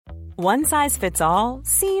One size fits all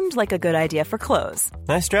seemed like a good idea for clothes.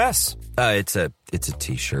 Nice dress. It's a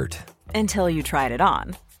t-shirt. Until you tried it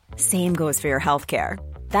on. Same goes for your healthcare.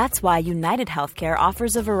 That's why United Healthcare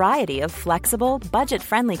offers a variety of flexible,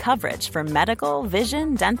 budget-friendly coverage for medical,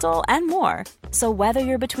 vision, dental, and more. So whether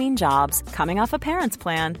you're between jobs, coming off a parent's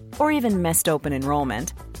plan, or even missed open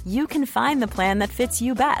enrollment, you can find the plan that fits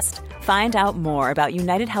you best. Find out more about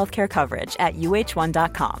United Healthcare coverage at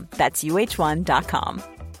uh1.com. That's uh1.com.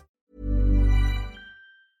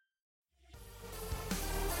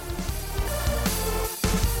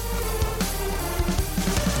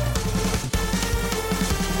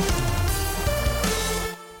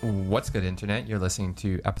 What's good, Internet? You're listening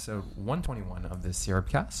to episode 121 of the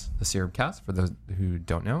Syrupcast. The Syrupcast, for those who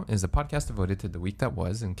don't know, is a podcast devoted to the week that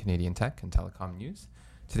was in Canadian tech and telecom news.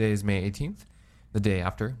 Today is May 18th, the day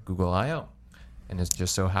after Google I/O. And it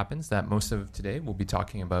just so happens that most of today we'll be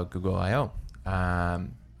talking about Google I/O.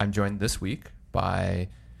 I'm joined this week by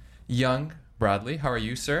young Bradley. How are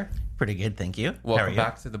you, sir? Pretty good, thank you. Welcome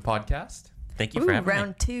back to the podcast. Thank you for having round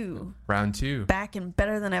me. two. Round two. Back and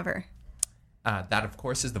better than ever. That, of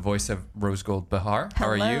course, is the voice of Rose Gold Bahar. How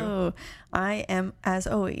are you? Hello. I am, as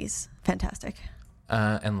always, fantastic.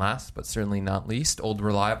 And last but certainly not least, Old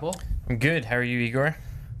Reliable. I'm good. How are you, Igor?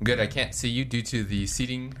 Good. I can't see you due to the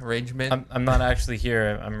seating arrangement. I'm not actually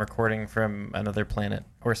here. I'm recording from another planet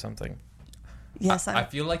or something. Yes, I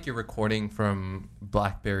feel like you're recording from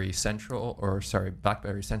Blackberry Central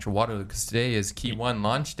Waterloo, because today is Key 1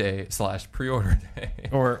 launch day / pre-order day.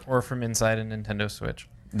 Or from inside a Nintendo Switch.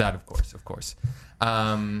 That, of course.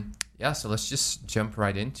 So let's just jump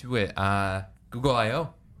right into it. Google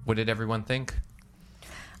I/O. What did everyone think?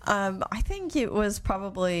 I think it was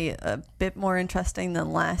probably a bit more interesting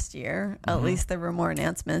than last year. Mm-hmm. At least there were more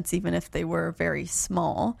announcements, even if they were very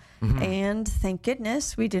small. Mm-hmm. And thank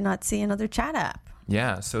goodness we did not see another chat app.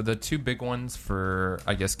 Yeah, so the two big ones for,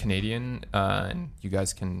 I guess, Canadian, and you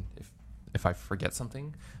guys can, if I forget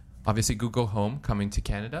something, obviously Google Home coming to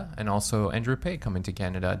Canada, and also Android Pay coming to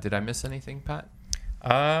Canada. Did I miss anything, Pat?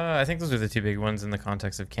 I think those are the two big ones in the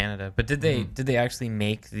context of Canada. But did they actually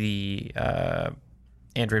make the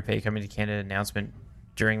Android Pay coming to Canada announcement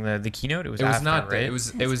during the keynote? It was after, not. right?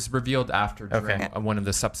 It was revealed after during one of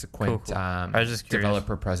the subsequent Cool. I was just curious.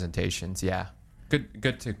 developer presentations. Yeah,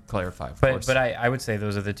 good to clarify. Of But course. I would say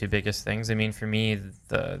those are the two biggest things. I mean, for me,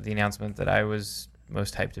 the announcement that I was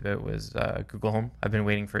most hyped about was Google Home. I've been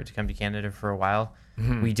waiting for it to come to Canada for a while.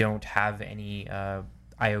 Mm-hmm. We don't have any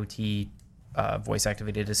IoT voice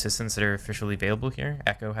activated assistants that are officially available here.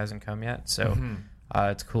 Echo hasn't come yet, so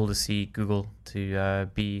it's cool to see Google to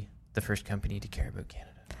be the first company to care about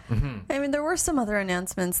Canada. Mm-hmm. I mean, there were some other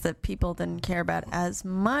announcements that people didn't care about as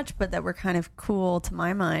much, but that were kind of cool to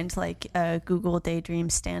my mind, like a Google Daydream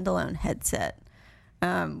standalone headset.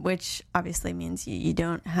 Which obviously means you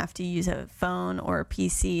don't have to use a phone or a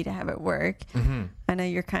PC to have it work. Mm-hmm. I know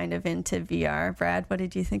you're kind of into VR. Brad, what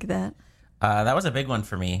did you think of that? That was a big one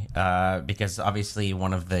for me because obviously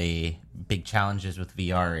one of the big challenges with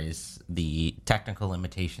VR is the technical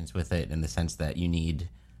limitations with it, in the sense that you need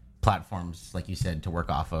platforms, like you said, to work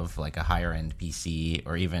off of, like a higher end PC,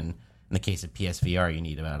 or even in the case of PSVR, you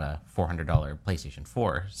need about a $400 PlayStation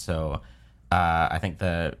 4. So I think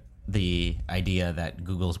the idea that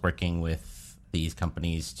Google's working with these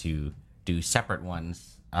companies to do separate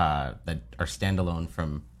ones that are standalone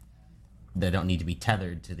from, that don't need to be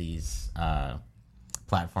tethered to these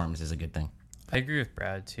platforms, is a good thing. I agree with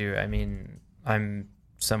Brad too. I mean, I'm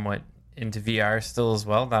somewhat into VR still as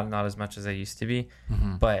well, not as much as I used to be,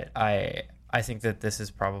 but I think that this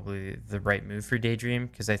is probably the right move for Daydream,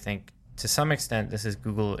 because I think to some extent this is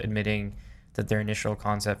Google admitting that their initial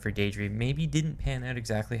concept for Daydream maybe didn't pan out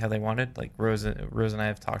exactly how they wanted. Like Rose and I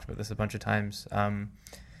have talked about this a bunch of times.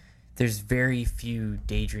 There's very few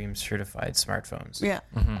Daydream certified smartphones. Yeah.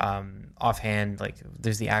 Offhand, like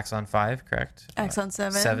there's the Axon 5, correct? Axon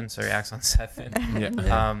 7. Axon 7.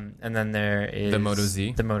 Yeah. And then there is The Moto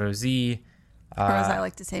Z. The Moto Z. Or as I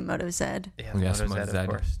like to say, Moto Z. Yeah, Yes, Moto Moto Z, Z. of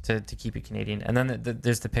course, to keep it Canadian. And then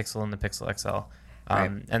there's the Pixel and the Pixel XL. Right.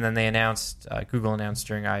 And then they announced, Google announced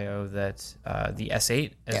during I/O that the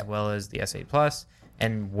S8 as well as the S8 Plus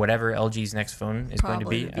and whatever LG's next phone is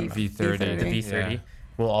Probably going to be, the V30. the V30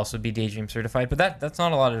 will also be Daydream certified. But that's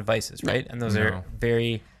not a lot of devices, right? And those are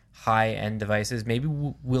very high-end devices. Maybe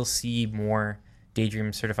we'll see more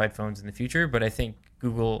Daydream certified phones in the future, but I think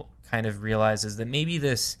Google kind of realizes that maybe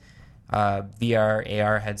this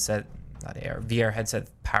VR headset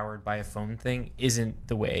powered by a phone thing isn't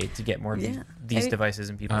the way to get more of these devices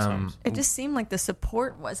in people's homes. It just seemed like the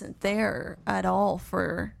support wasn't there at all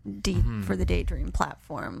for for the Daydream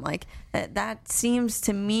platform. Like that seems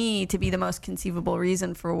to me to be the most conceivable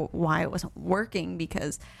reason for why it wasn't working,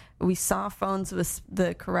 because we saw phones with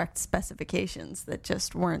the correct specifications that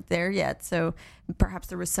just weren't there yet. So perhaps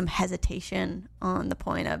there was some hesitation on the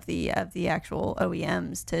point of the actual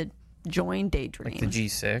OEMs to join Daydream. Like the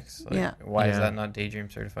G6? Like, Yeah. Why is that not Daydream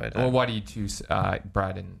certified? Well, why do you two,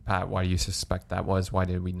 Brad and Pat, why do you suspect that was? Why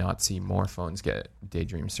did we not see more phones get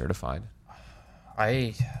Daydream certified?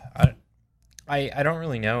 I don't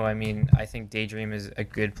really know. I mean, I think Daydream is a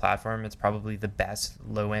good platform. It's probably the best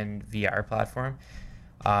low-end VR platform.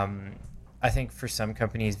 I think for some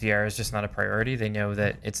companies, VR is just not a priority. They know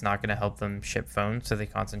that it's not going to help them ship phones, so they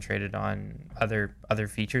concentrated on other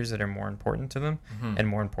features that are more important to them and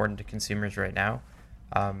more important to consumers right now.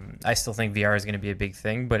 I still think VR is going to be a big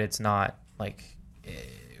thing, but it's not like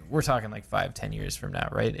we're talking like 5-10 years from now,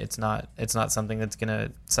 right? It's not something that's going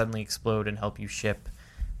to suddenly explode and help you ship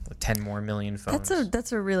 10 more million phones.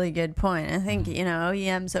 That's a really good point. I think,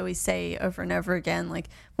 OEMs always say over and over again, like,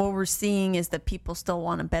 what we're seeing is that people still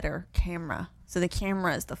want a better camera. So the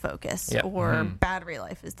camera is the focus, or battery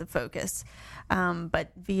life is the focus. But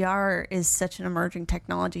VR is such an emerging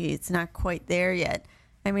technology. It's not quite there yet.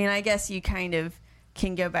 I mean, I guess you kind of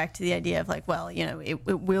can go back to the idea of like, well, it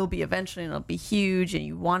will be eventually and it'll be huge, and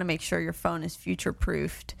you want to make sure your phone is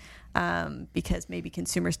future-proofed. Because maybe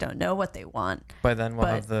consumers don't know what they want. By then we'll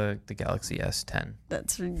have the Galaxy S10.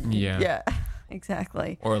 That's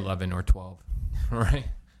exactly. Or 11 or 12, right?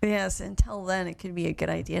 Yes, until then it could be a good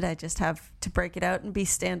idea to just have to break it out and be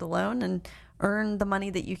standalone and earn the money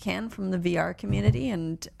that you can from the VR community,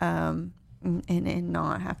 and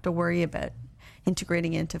not have to worry about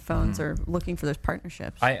integrating into phones or looking for those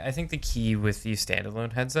partnerships. I think the key with these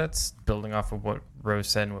standalone headsets, building off of what Rose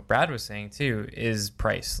said and what Brad was saying too, is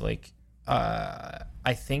price. Like,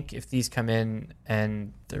 I think if these come in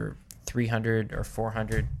and they're 300 or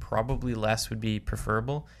 400, probably less would be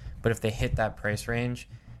preferable. But if they hit that price range,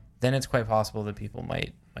 then it's quite possible that people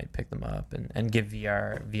might pick them up and give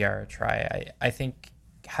VR a try. I think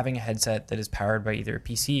having a headset that is powered by either a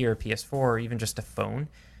PC or a PS4 or even just a phone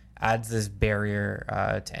adds this barrier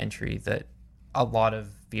to entry that a lot of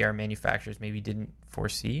VR manufacturers maybe didn't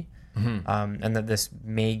foresee, and that this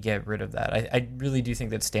may get rid of that. I really do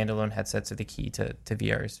think that standalone headsets are the key to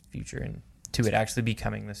VR's future and to it actually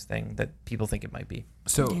becoming this thing that people think it might be.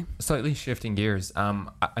 So slightly shifting gears,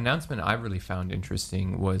 announcement I really found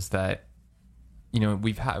interesting was that,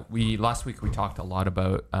 last week we talked a lot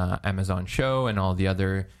about Amazon Show and all the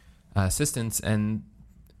other assistants, and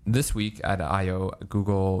this week at I/O,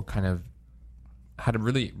 Google kind of had a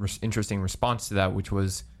really interesting response to that, which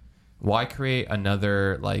was, why create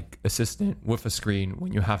another assistant with a screen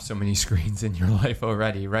when you have so many screens in your life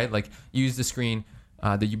already, right? Like, use the screen,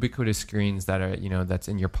 the ubiquitous screens that are, that's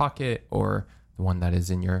in your pocket, or the one that is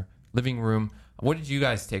in your living room. What did you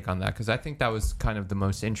guys take on that? Because I think that was kind of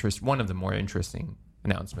one of the more interesting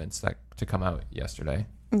announcements to come out yesterday.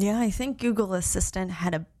 Yeah, I think Google Assistant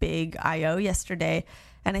had a big I/O yesterday.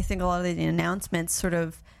 And I think a lot of the announcements sort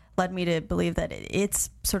of led me to believe that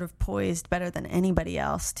it's sort of poised better than anybody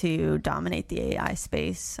else to dominate the AI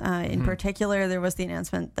space. In particular, there was the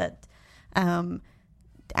announcement that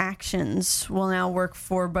Actions will now work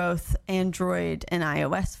for both Android and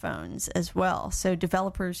iOS phones as well. So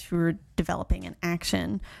developers who are developing an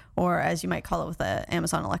action, or as you might call it with the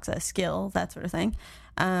Amazon Alexa, a skill, that sort of thing,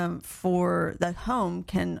 for the home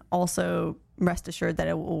can also rest assured that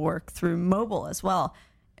it will work through mobile as well.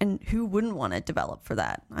 And who wouldn't want to develop for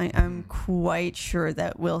that? I'm quite sure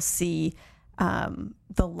that we'll see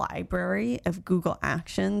the library of Google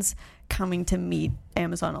Actions coming to meet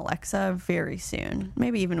Amazon Alexa very soon,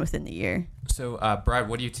 maybe even within the year. So, Brad,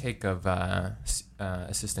 what do you take of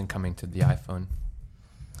Assistant coming to the iPhone?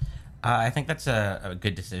 I think that's a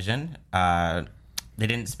good decision. They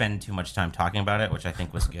didn't spend too much time talking about it, which I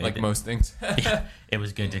think was good. Like most things. Yeah, it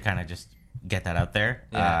was good to kind of just get that out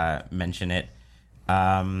there, mention it.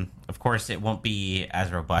 Of course, it won't be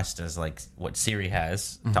as robust as what Siri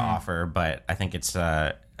has to offer, but I think it's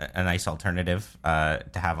a nice alternative to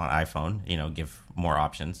have on iPhone. Give more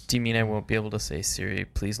options. Do you mean I won't be able to say, Siri,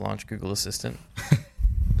 please launch Google Assistant?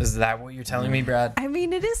 Is that what you're telling me, Brad? I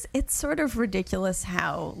mean, it's sort of ridiculous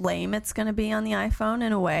how lame it's going to be on the iPhone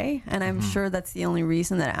in a way, and I'm sure that's the only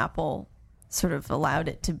reason that Apple sort of allowed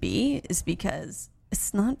it to be, is because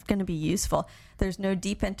it's not going to be useful. There's no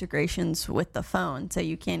deep integrations with the phone, so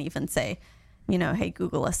you can't even say, hey,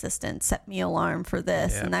 Google Assistant, set me alarm for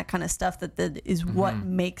this, and that kind of stuff that is what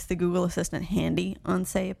makes the Google Assistant handy on,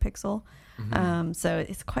 say, a Pixel. So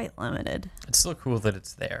it's quite limited. It's still cool that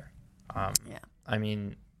it's there. I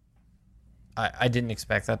mean, I didn't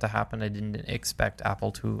expect that to happen. I didn't expect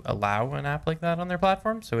Apple to allow an app like that on their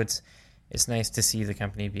platform. So it's nice to see the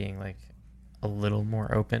company being like a little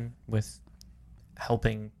more open with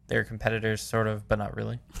helping their competitors, sort of, but not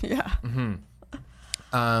really. Yeah.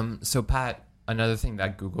 So Pat, another thing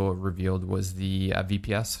that Google revealed was the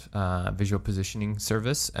VPS, Visual Positioning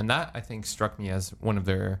Service, and that I think struck me as one of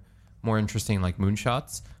their more interesting like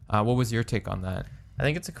moonshots. What was your take on that? I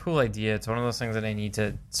think it's a cool idea. It's one of those things that I need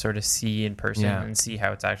to sort of see in person and see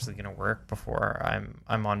how it's actually going to work before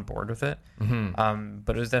I'm on board with it.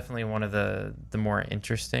 But it was definitely one of the more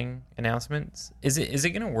interesting announcements. Is it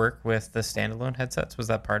going to work with the standalone headsets? Was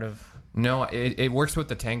that part of? No, it works with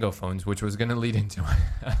the Tango phones, which was going to lead into my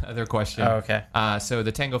other question. Oh, okay. So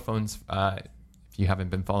the Tango phones, if you haven't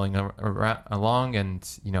been following along,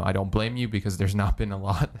 and I don't blame you because there's not been a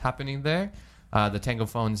lot happening there. The Tango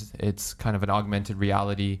phones, it's kind of an augmented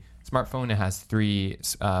reality smartphone. It has 3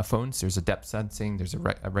 phones. There's a depth sensing, there's a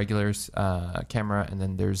regular camera, and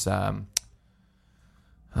then there's I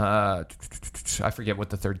forget what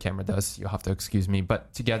the third camera does. You'll have to excuse me.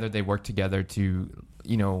 But together they work together to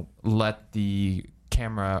let the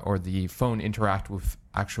camera or the phone interact with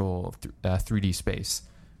actual 3D space.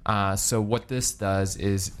 So what this does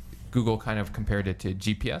is Google kind of compared it to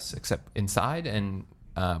GPS, except inside, and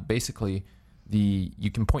basically you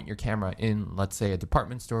can point your camera in, let's say, a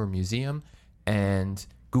department store or museum, and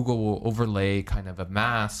Google will overlay kind of a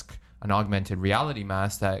mask, an augmented reality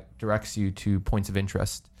mask that directs you to points of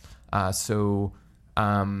interest. I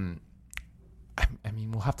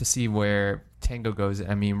mean, we'll have to see where Tango goes.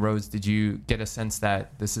 I mean, Rose, did you get a sense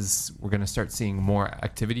that we're going to start seeing more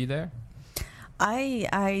activity there?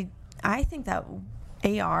 I think that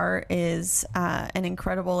AR is an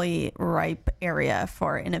incredibly ripe area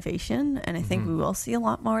for innovation, and I think we will see a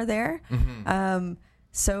lot more there.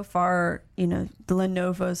 So far, the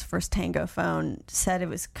Lenovo's first Tango phone said it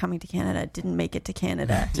was coming to Canada, didn't make it to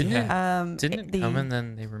Canada. Didn't it come and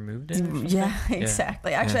then they removed it? Yeah,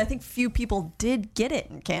 exactly. Actually, I think few people did get it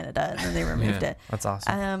in Canada and then they removed it. That's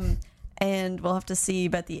awesome. And we'll have to see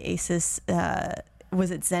about the Asus. Was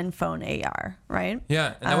it Zenfone AR, right?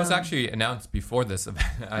 Yeah, and that was actually announced before this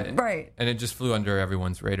event. Right. And it just flew under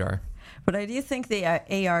everyone's radar. But I do think the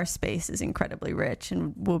AR space is incredibly rich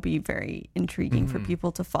and will be very intriguing for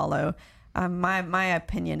people to follow. My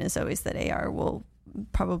opinion is always that AR will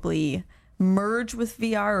probably merge with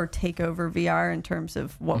VR or take over VR in terms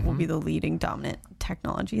of what will be the leading dominant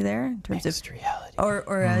technology there in terms mixed of reality.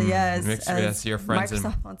 As your friends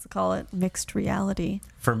Microsoft wants to call it, mixed reality.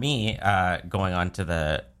 For me, going on to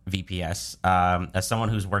the VPS, as someone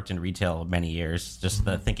who's worked in retail many years, just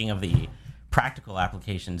the thinking of the practical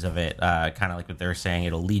applications of it, kind of like what they're saying,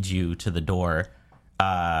 it'll lead you to the door,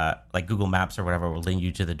 like Google Maps or whatever will lead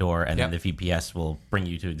you to the door, and then the VPS will bring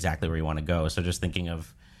you to exactly where you want to go. So just thinking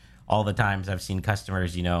of all the times I've seen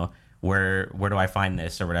customers, where do I find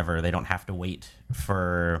this or whatever, they don't have to wait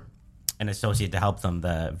for an associate to help them.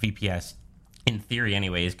 The VPS, in theory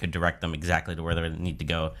anyways, could direct them exactly to where they need to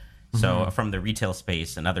go. So from the retail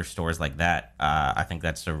space and other stores like that, I think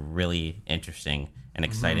that's a really interesting and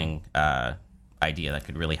exciting idea that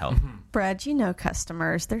could really help. Brad,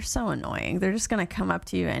 customers, they're so annoying. They're just going to come up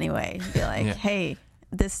to you anyway and be like, hey,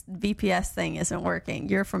 this VPS thing isn't working.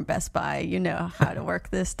 You're from Best Buy. You know how to work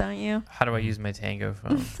this, don't you? How do I use my Tango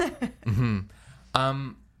phone?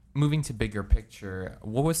 Moving to bigger picture,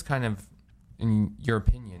 what was kind of, in your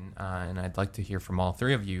opinion, and I'd like to hear from all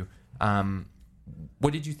 3 of you,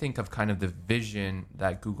 what did you think of kind of the vision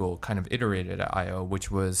that Google kind of iterated at I/O,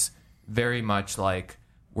 which was very much like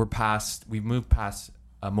we've moved past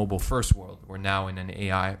a mobile first world. We're now in an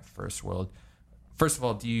AI first world. First of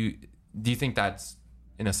all, do you think that's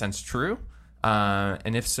in a sense true?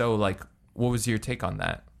 And if so, like, what was your take on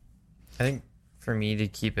that? I think for me, to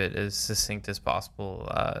keep it as succinct as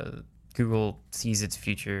possible, Google sees its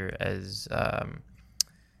future as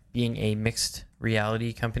being a mixed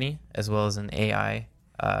reality company as well as an AI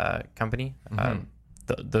company.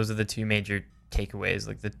 Those are the 2 major takeaways,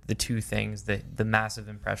 like the 2 things, the massive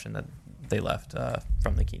impression that they left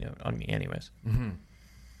from the keynote on me anyways.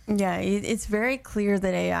 Yeah, it's very clear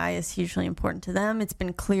that AI is hugely important to them. It's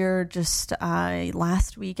been clear just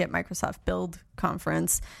last week at Microsoft Build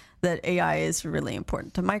conference that AI is really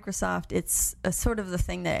important to Microsoft. It's a sort of the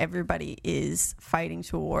thing that everybody is fighting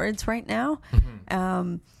towards right now.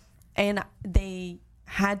 And they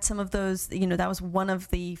had some of those, that was one of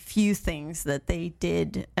the few things that they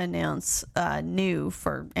did announce new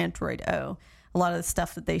for Android O. A lot of the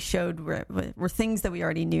stuff that they showed were things that we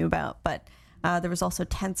already knew about, but there was also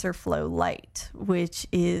TensorFlow Lite, which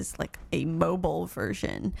is like a mobile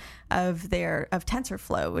version of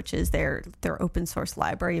TensorFlow, which is their open source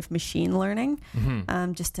library of machine learning,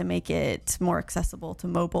 just to make it more accessible to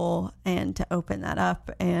mobile and to open that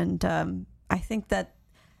up. And I think that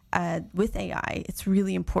with AI, it's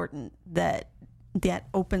really important that that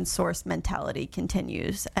open source mentality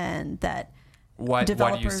continues, and that why do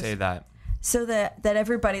you say that? So that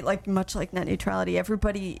everybody, much like net neutrality,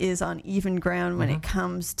 everybody is on even ground when it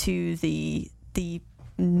comes to the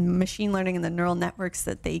machine learning and the neural networks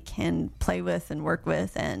that they can play with and work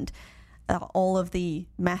with, and all of the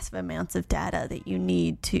massive amounts of data that you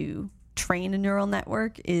need to train a neural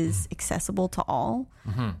network is accessible to all.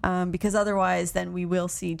 Because otherwise, then we will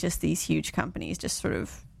see just these huge companies just sort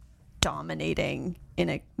of dominating in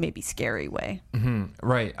a maybe scary way.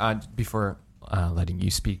 Right. Before letting you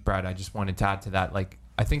speak, Brad, I just wanted to add to that.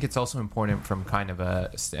 I think it's also important from kind of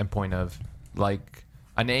a standpoint of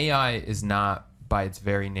an AI is not by its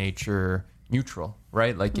very nature neutral,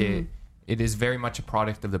 right? It is very much a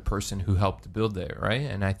product of the person who helped build it, right?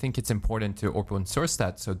 And I think it's important to open source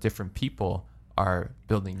that so different people are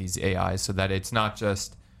building these AIs, so that it's not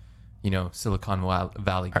just, Silicon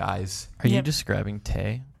Valley guys. Are you describing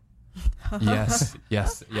Tay? Yes,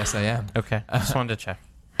 I am. Okay, I just wanted to check.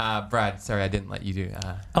 Brad, sorry, I didn't let you do.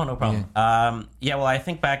 No problem. Well, I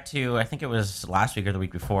think back to, I think it was last week or the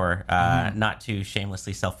week before, not to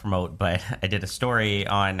shamelessly self-promote, but I did a story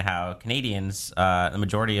on how Canadians, the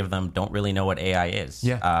majority of them don't really know what AI is.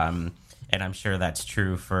 Yeah. And I'm sure that's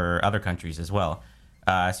true for other countries as well.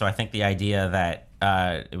 So I think the idea that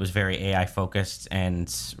it was very AI focused,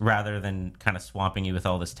 and rather than kind of swamping you with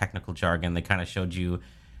all this technical jargon, they kind of showed you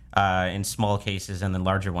in small cases and then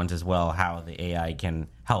larger ones as well, how the AI can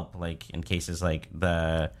help. Like in cases like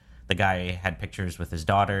the guy had pictures with his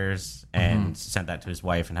daughters and sent that to his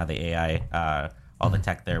wife, and how the AI, all the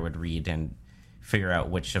tech there would read and figure out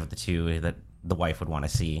which of the two that the wife would want to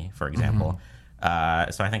see, for example. So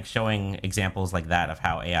I think showing examples like that of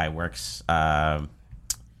how AI works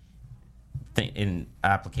in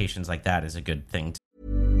applications like that is a good thing.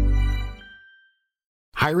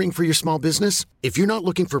 Hiring for your small business? If you're not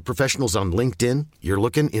looking for professionals on LinkedIn, you're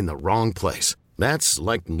looking in the wrong place. That's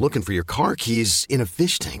like looking for your car keys in a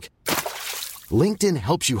fish tank. LinkedIn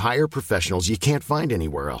helps you hire professionals you can't find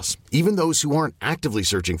anywhere else, even those who aren't actively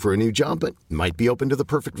searching for a new job but might be open to the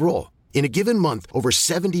perfect role. In a given month, over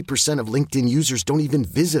 70% of LinkedIn users don't even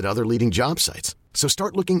visit other leading job sites. So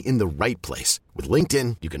start looking in the right place. With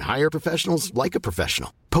LinkedIn, you can hire professionals like a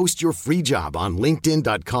professional. Post your free job on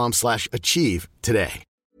linkedin.com/achieve today.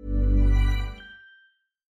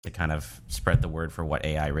 To kind of spread the word for what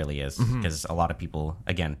AI really is, because a lot of people,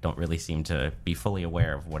 again, don't really seem to be fully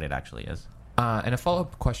aware of what it actually is. And a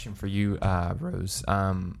follow-up question for you, Rose.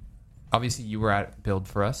 Obviously, you were at Build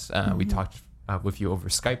for Us. We talked with you over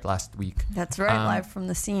Skype last week. That's right, live from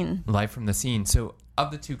the scene. Live from the scene. So of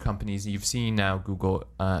the two companies, you've seen now Google,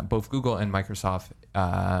 both Google and Microsoft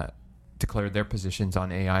declared their positions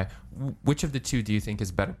on AI. Which of the two do you think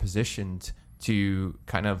is better positioned to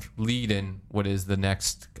kind of lead in what is the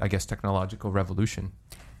next, I guess, technological revolution?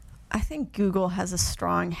 I think Google has a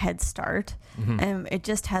strong head start, and it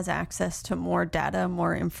just has access to more data,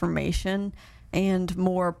 more information, and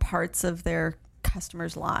more parts of their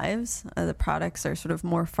customers' lives. The products are sort of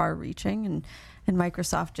more far-reaching, and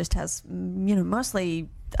Microsoft just has, mostly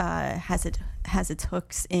has its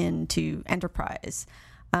hooks into enterprise,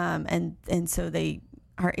 and so they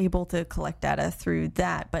are able to collect data through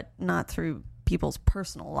that, but not through people's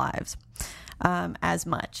personal lives as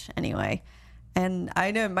much anyway. And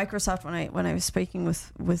I know Microsoft, when I was speaking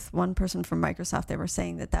with one person from Microsoft, they were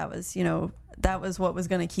saying that was what was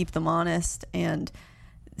going to keep them honest. And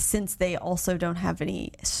since they also don't have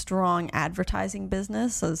any strong advertising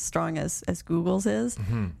business as strong as Google's is,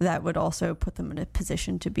 that would also put them in a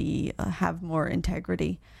position to be have more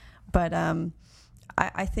integrity. But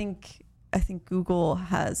I think Google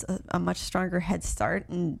has a much stronger head start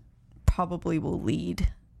and probably will lead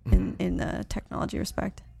in the technology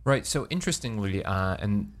respect. Right. So interestingly,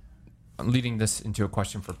 and leading this into a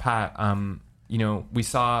question for Pat, we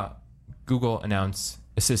saw Google announce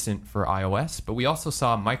Assistant for iOS, but we also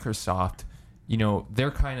saw Microsoft,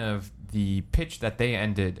 their kind of the pitch that they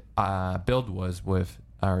ended Build with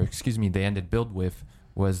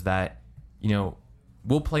was that,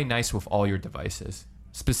 we'll play nice with all your devices,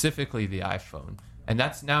 specifically the iPhone. And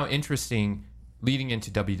that's now interesting leading into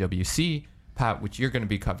WWC, Pat, which you're going to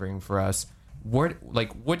be covering for us.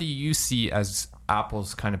 what do you see as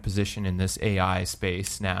Apple's kind of position in this AI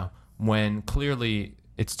space now, when clearly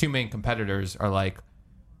its two main competitors are like,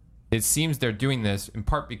 it seems they're doing this in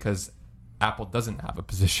part because Apple doesn't have a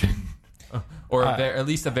position or at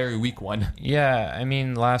least a very weak one. Yeah, I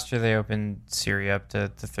mean, last year they opened Siri up to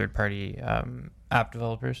third-party app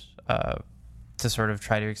developers to sort of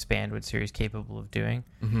try to expand what Siri's capable of doing.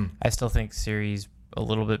 Mm-hmm. I still think Siri's a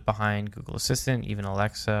little bit behind Google Assistant, even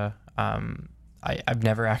Alexa. I've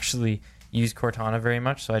never actually used Cortana very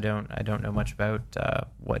much, so I don't know much about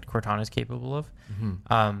what Cortana is capable of.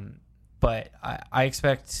 Mm-hmm. But I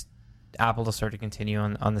expect Apple to sort of continue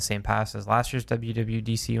on the same path as last year's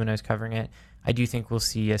WWDC when I was covering it. I do think we'll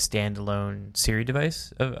see a standalone Siri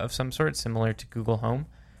device of some sort, similar to Google Home.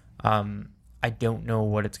 I don't know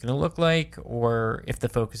what it's going to look like, or if the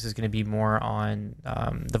focus is going to be more on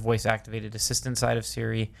the voice-activated assistant side of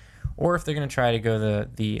Siri, or if they're going to try to go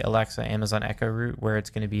the Alexa, Amazon Echo route, where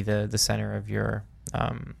it's going to be the center of your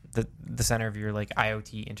the center of your like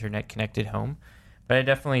IoT internet connected home. But I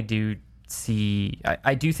definitely do see.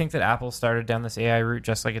 I do think that Apple started down this AI route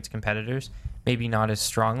just like its competitors. Maybe not as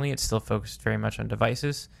strongly. It's still focused very much on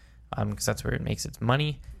devices, because that's where it makes its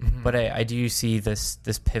money. Mm-hmm. But I do see this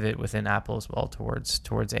pivot within Apple as well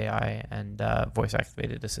towards AI and voice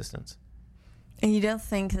activated assistants. And you don't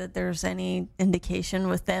think that there's any indication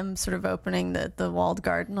with them sort of opening the walled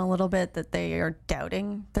garden a little bit that they are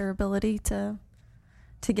doubting their ability to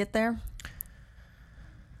get there?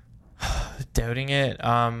 Doubting it.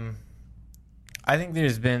 I think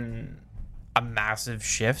there's been a massive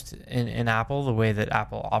shift in Apple, the way that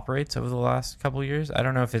Apple operates over the last couple of years. I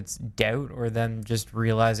don't know if it's doubt or them just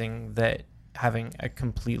realizing that having a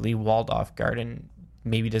completely walled off garden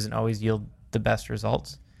maybe doesn't always yield the best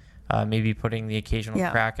results. Maybe putting the occasional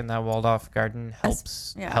crack in that walled off garden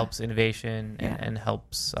helps innovation and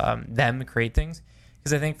helps them create things.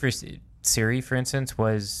 Because I think for Siri, for instance,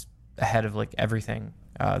 was ahead of like everything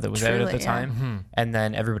that was out at the time, Mm-hmm. and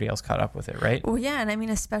then everybody else caught up with it, right? Well, yeah, and I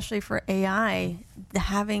mean, especially for AI,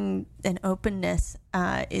 having an openness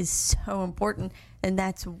is so important, and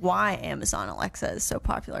that's why Amazon Alexa is so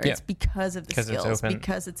popular. Yeah. It's because of the skills,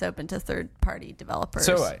 because it's open to third-party developers.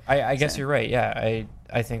 So I guess you're right. Yeah,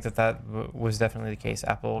 I think that was definitely the case.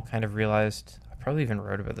 Apple kind of realized, I probably even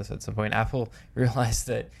wrote about this at some point, Apple realized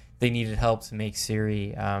that they needed help to make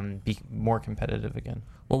Siri be more competitive again.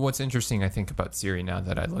 Well, what's interesting, I think, about Siri now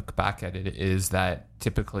that I look back at it is that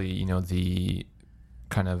typically, the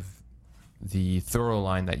kind of the thorough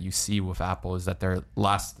line that you see with Apple is that they're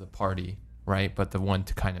last to the party, right? But the one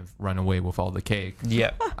to kind of run away with all the cake.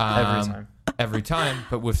 Yeah, every time.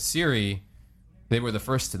 But with Siri, they were the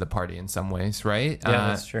first to the party in some ways, right? Yeah,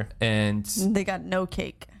 that's true. And they got no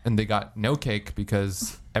cake. And they got no cake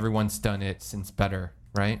because everyone's done it since better.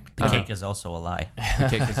 Right? The cake is also a lie. The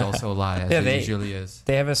cake is also a lie, as it usually is.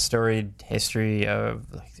 They have a storied history of,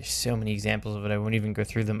 like, there's so many examples of it, I won't even go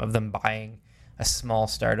through them, of them buying a small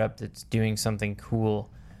startup that's doing something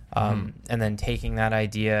cool, and then taking that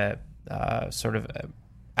idea, sort of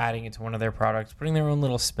adding it to one of their products, putting their own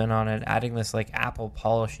little spin on it, adding this like Apple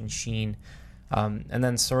polish and sheen, and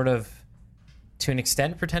then sort of, to an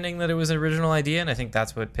extent, pretending that it was an original idea, and I think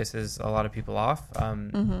that's what pisses a lot of people off.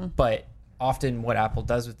 But often what Apple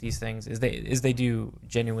does with these things is they do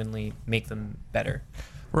genuinely make them better.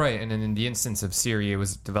 Right, and then in the instance of Siri, it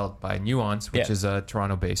was developed by Nuance, which is a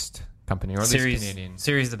Toronto-based company, or at least Canadian.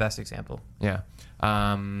 Siri's the best example. Yeah.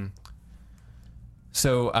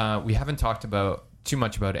 So we haven't talked too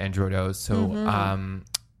much about Android O. So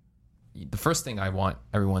the first thing I want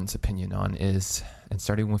everyone's opinion on is, and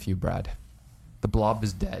starting with you, Brad, the blob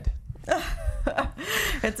is dead.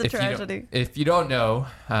 It's a tragedy. If you don't know,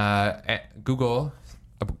 Google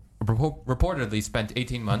reportedly spent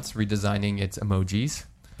 18 months redesigning its emojis.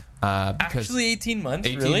 Actually, 18 months?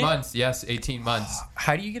 18 really? months, yes, 18 months.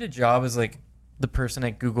 How do you get a job as like the person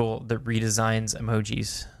at Google that redesigns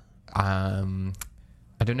emojis? I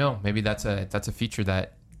don't know. Maybe that's a feature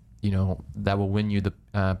that that will win you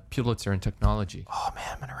the Pulitzer in technology. Oh man,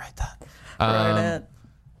 I'm gonna write that. Write it.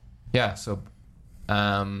 Yeah. So,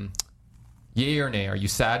 yay or nay? Are you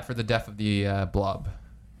sad for the death of the blob,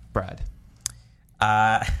 Brad?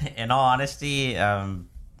 In all honesty, I'm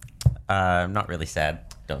not really sad.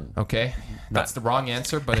 Okay, that's the wrong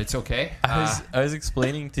answer, but it's okay. I was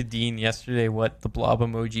explaining to Dean yesterday what the blob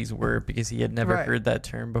emojis were because he had never heard that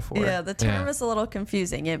term before. Yeah, the term is a little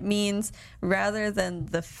confusing. It means rather than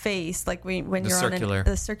the face, like when you're on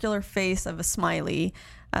the circular face of a smiley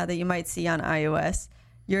that you might see on iOS,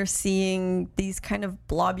 you're seeing these kind of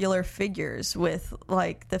blobular figures with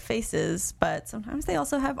like the faces, but sometimes they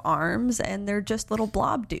also have arms and they're just little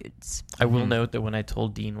blob dudes. I will note that when I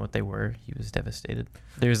told Dean what they were, he was devastated.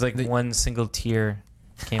 There's like one single tear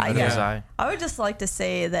came out of his eye. I would just like to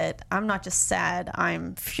say that I'm not just sad,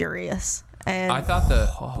 I'm furious. And I thought the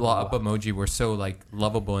blob emoji were so like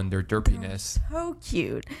lovable in their derpiness. so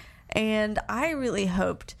cute. And I really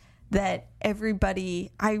hoped that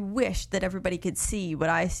I wish that everybody could see what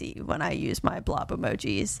I see when I use my blob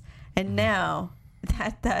emojis. And now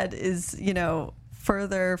that is,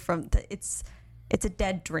 further from, it's a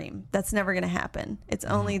dead dream. That's never going to happen. It's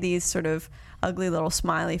only these sort of ugly little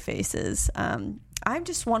smiley faces. I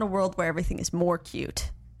just want a world where everything is more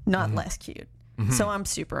cute, not less cute. So I'm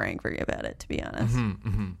super angry about it, to be honest.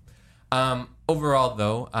 Overall,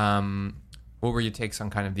 though, what were your takes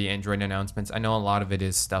on kind of the Android announcements? I know a lot of it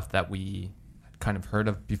is stuff that we had kind of heard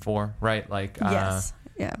of before, right? Like, Yes.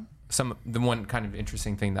 Yeah. The one kind of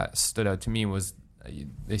interesting thing that stood out to me was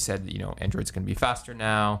they said, Android's going to be faster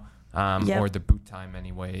now, or the boot time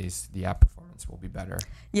anyways, the app performance will be better.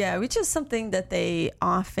 Yeah, which is something that they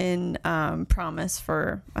often promise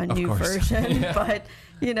for a new version. But,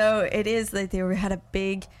 it is that they had a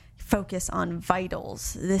big focus on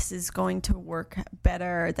vitals. This is going to work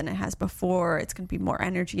better than it has before. It's going to be more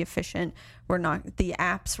energy efficient. We're not the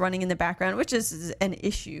apps running in the background, which is an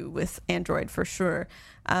issue with Android for sure.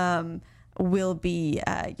 Will be,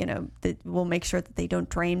 we'll make sure that they don't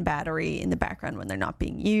drain battery in the background when they're not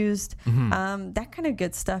being used. That kind of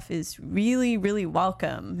good stuff is really, really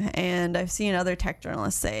welcome. And I've seen other tech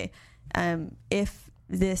journalists say, if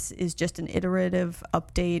this is just an iterative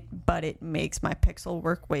update, but it makes my Pixel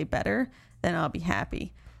work way better, then I'll be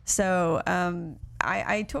happy. So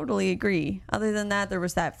I totally agree. Other than that, there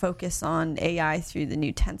was that focus on AI through the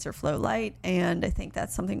new TensorFlow Lite, and I think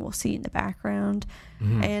that's something we'll see in the background.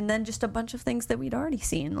 And then just a bunch of things that we'd already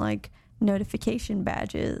seen, like notification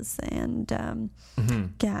badges and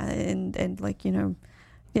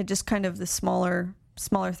just kind of the smaller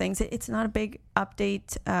things. It's not a big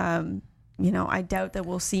update. I doubt that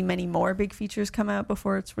we'll see many more big features come out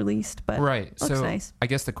before it's released, but right. Looks so nice. I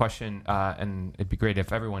guess the question, and it'd be great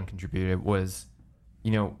if everyone contributed, was,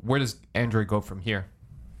 where does Android go from here?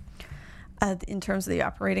 In terms of the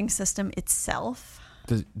operating system itself.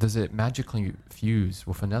 Does it magically fuse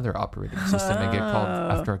with another operating system and get called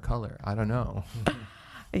after a color? I don't know.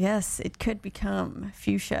 Yes, it could become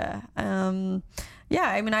fuchsia. I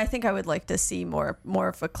think I would like to see more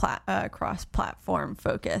of a cross-platform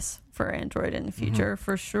focus for Android in the future,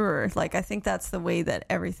 for sure. Like, I think that's the way that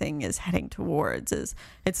everything is heading towards. Is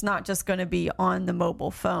it's not just going to be on the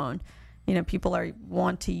mobile phone. People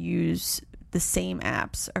want to use the same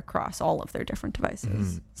apps across all of their different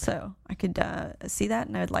devices. So I could see that,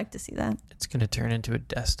 and I would like to see that. It's going to turn into a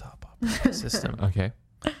desktop operating system. Okay.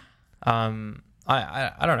 I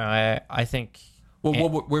don't know. I think. Well,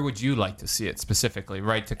 where would you like to see it specifically,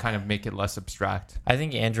 right? To kind of make it less abstract. I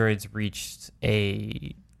think Android's reached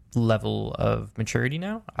a level of maturity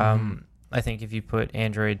now. I think if you put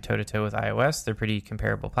Android toe to toe with iOS, they're pretty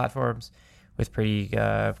comparable platforms with pretty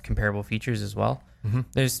comparable features as well.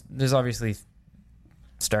 There's obviously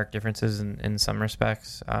stark differences in some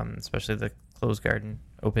respects, especially the closed garden,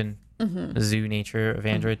 open zoo nature of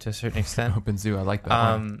Android to a certain extent. Open zoo, I like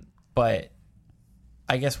that one. But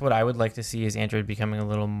I guess what I would like to see is Android becoming a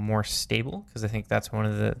little more stable, because I think that's one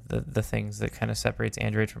of the things that kind of separates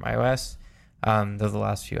Android from iOS. Though the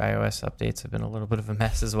last few iOS updates have been a little bit of a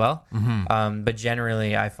mess as well. But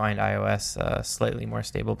generally, I find iOS a slightly more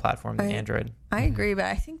stable platform than Android. I agree, but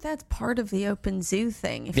I think that's part of the OpenZoo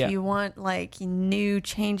thing. If you want like new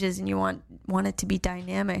changes and you want it to be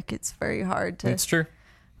dynamic, it's very hard to. It's true.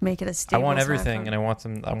 Make it a stable. I want everything, smartphone.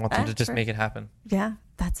 and I want them to just make it happen. Yeah,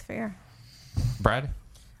 that's fair. Brad?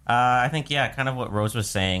 I think, kind of what Rose was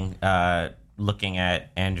saying, looking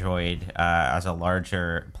at Android as a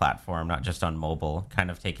larger platform, not just on mobile,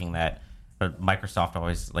 kind of taking that, but Microsoft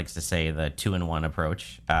always likes to say the 2-in-1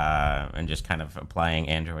 approach, and just kind of applying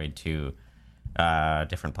Android to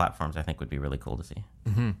different platforms, I think would be really cool to see.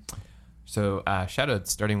 So shout out,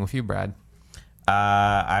 starting with you, Brad.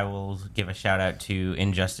 I will give a shout out to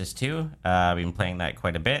Injustice 2. I've been playing that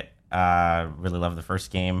quite a bit. Really love the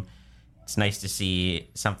first game. It's nice to see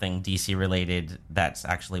something DC related that's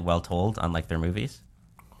actually well told, unlike their movies.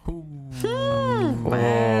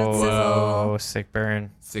 Whoa, sick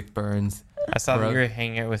burn. Sick burns. I saw that you were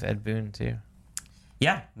hanging out with Ed Boon too.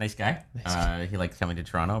 Yeah, nice guy. He likes coming to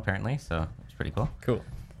Toronto apparently, so it's pretty cool. Cool.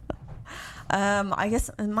 I guess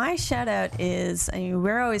my shout out is,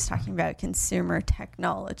 we're always talking about consumer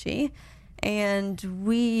technology, And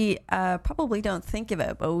we probably don't think of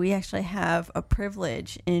it, but we actually have a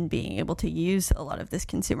privilege in being able to use a lot of this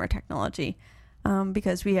consumer technology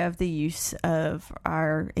because we have the use of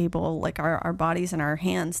our bodies and our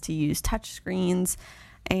hands to use touch screens.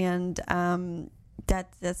 And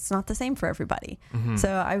that's not the same for everybody. So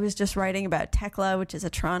I was just writing about Tekla, which is a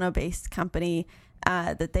Toronto-based company,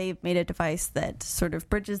 that they've made a device that sort of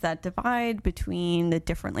bridges that divide between the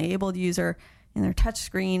differently abled user and their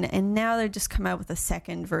touchscreen. And now they've just come out with a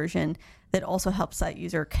second version that also helps that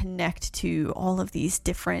user connect to all of these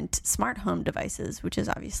different smart home devices, which is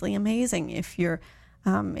obviously amazing if you're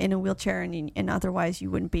in a wheelchair and otherwise you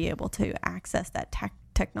wouldn't be able to access that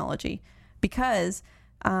technology because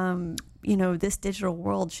this digital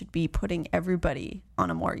world should be putting everybody on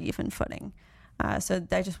a more even footing. So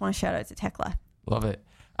I just want to shout out to Tekla. Love it.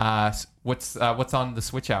 What's on the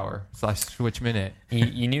Switch Hour / Switch Minute?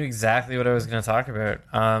 You knew exactly what I was going to talk about.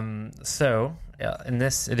 So in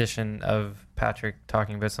this edition of Patrick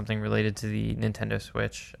talking about something related to the Nintendo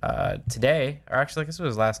Switch, today, or actually I guess it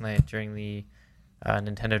was last night during the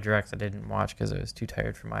Nintendo Direct that I didn't watch because I was too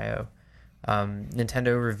tired from I.O.,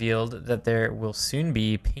 Nintendo revealed that there will soon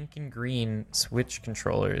be pink and green Switch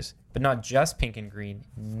controllers, but not just pink and green,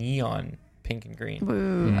 neon pink and green.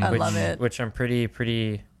 Ooh, I love it. Which I'm pretty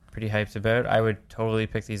hyped about. I would totally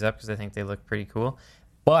pick these up because I think they look pretty cool.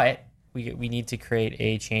 But we need to create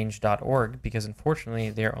a change.org because unfortunately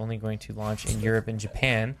they're only going to launch in Europe and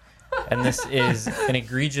Japan, and this is an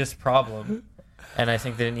egregious problem. And I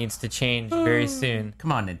think that it needs to change very soon.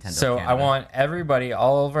 Come on, Nintendo So Canada. I want everybody,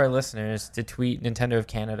 all of our listeners, to tweet Nintendo of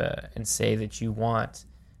Canada and say that you want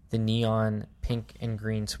the neon pink and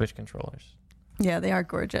green Switch controllers. Yeah, they are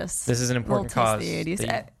gorgeous. This is an important We'll cause taste the 80s.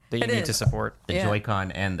 that you It need is. to support. The Yeah.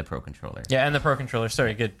 Joy-Con and the Pro Controller. Yeah, and the Pro Controller.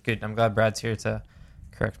 Sorry, good. I'm glad Brad's here to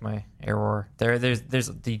correct my error. There's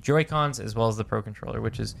the Joy-Cons as well as the Pro Controller,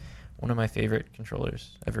 which is one of my favorite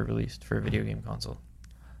controllers ever released for a video game console.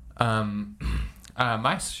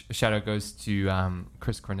 My shout out goes to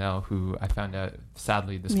Chris Cornell, who I found out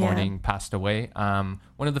sadly this Yeah. morning passed away.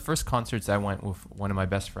 One of the first concerts I went with one of my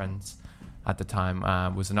best friends at the time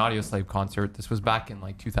was an Audioslave concert. This was back in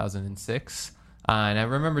like 2006. And I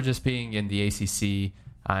remember just being in the ACC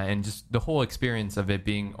and just the whole experience of it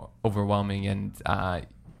being overwhelming. And I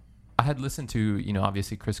had listened to,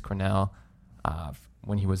 obviously Chris Cornell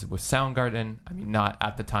when he was with Soundgarden. I mean, not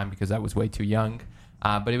at the time because I was way too young.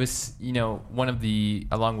 But it was, one of the,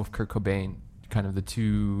 along with Kurt Cobain, kind of the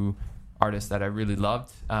two artists that I really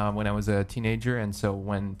loved when I was a teenager. And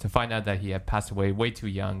so to find out that he had passed away way too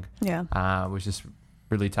young was just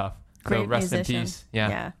really tough. Great so rest musician. in peace.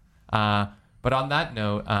 Yeah. But on that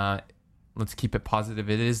note, let's keep it positive.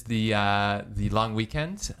 It is the long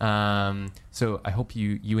weekend. So I hope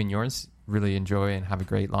you and yours really enjoy and have a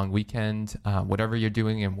great long weekend, whatever you're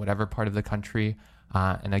doing in whatever part of the country.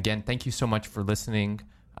 And again, thank you so much for listening.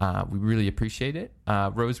 We really appreciate it.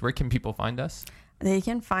 Rose, where can people find us? They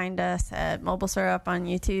can find us at Mobile Syrup on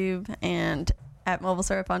YouTube and at Mobile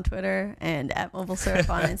Syrup on Twitter and at Mobile Syrup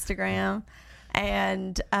on Instagram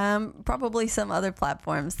and probably some other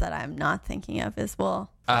platforms that I'm not thinking of as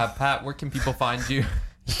well. Pat, where can people find you?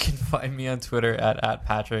 You can find me on Twitter at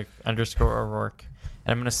Patrick_O'Rourke.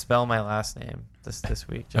 And I'm going to spell my last name this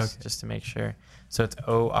week just to make sure. So it's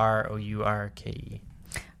Orourke.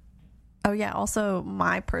 Oh, yeah. Also,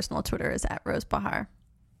 my personal Twitter is at Rose Bahar.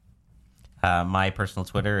 My personal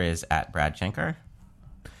Twitter is at Brad Shankar.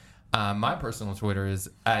 My personal Twitter is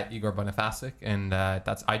at Igor Bonifacic, and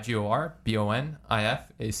that's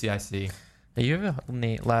IGORBONIFACIC. You have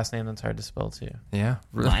a last name that's hard to spell too. Yeah,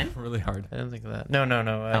 Mine? really hard. I didn't think of that. No.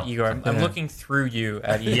 Igor. I'm Yeah. looking through you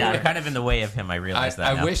at Igor. Yeah, I'm kind of in the way of him. I realize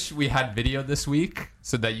that I now. wish we had video this week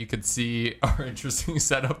so that you could see our interesting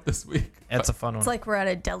setup this week. It's a fun one. It's like we're at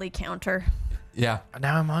a deli counter. Yeah.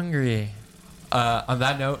 Now I'm hungry. On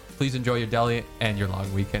that note, please enjoy your deli and your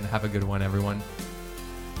long weekend. Have a good one, everyone.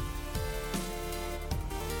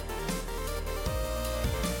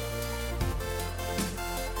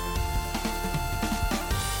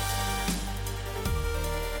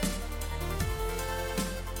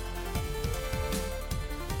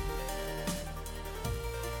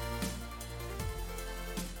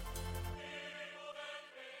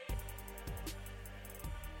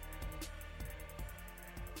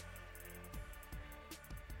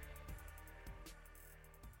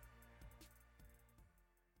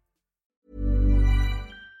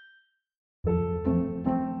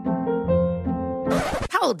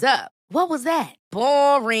 Hold up. What was that?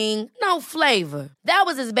 Boring. No flavor. That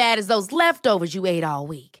was as bad as those leftovers you ate all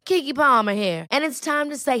week. Keke Palmer here, and it's time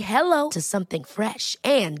to say hello to something fresh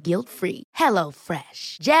and guilt-free.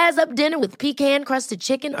 HelloFresh. Jazz up dinner with pecan-crusted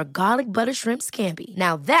chicken or garlic butter shrimp scampi.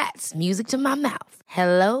 Now that's music to my mouth.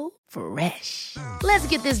 HelloFresh. Let's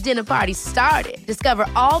get this dinner party started. Discover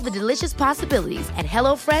all the delicious possibilities at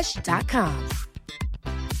HelloFresh.com.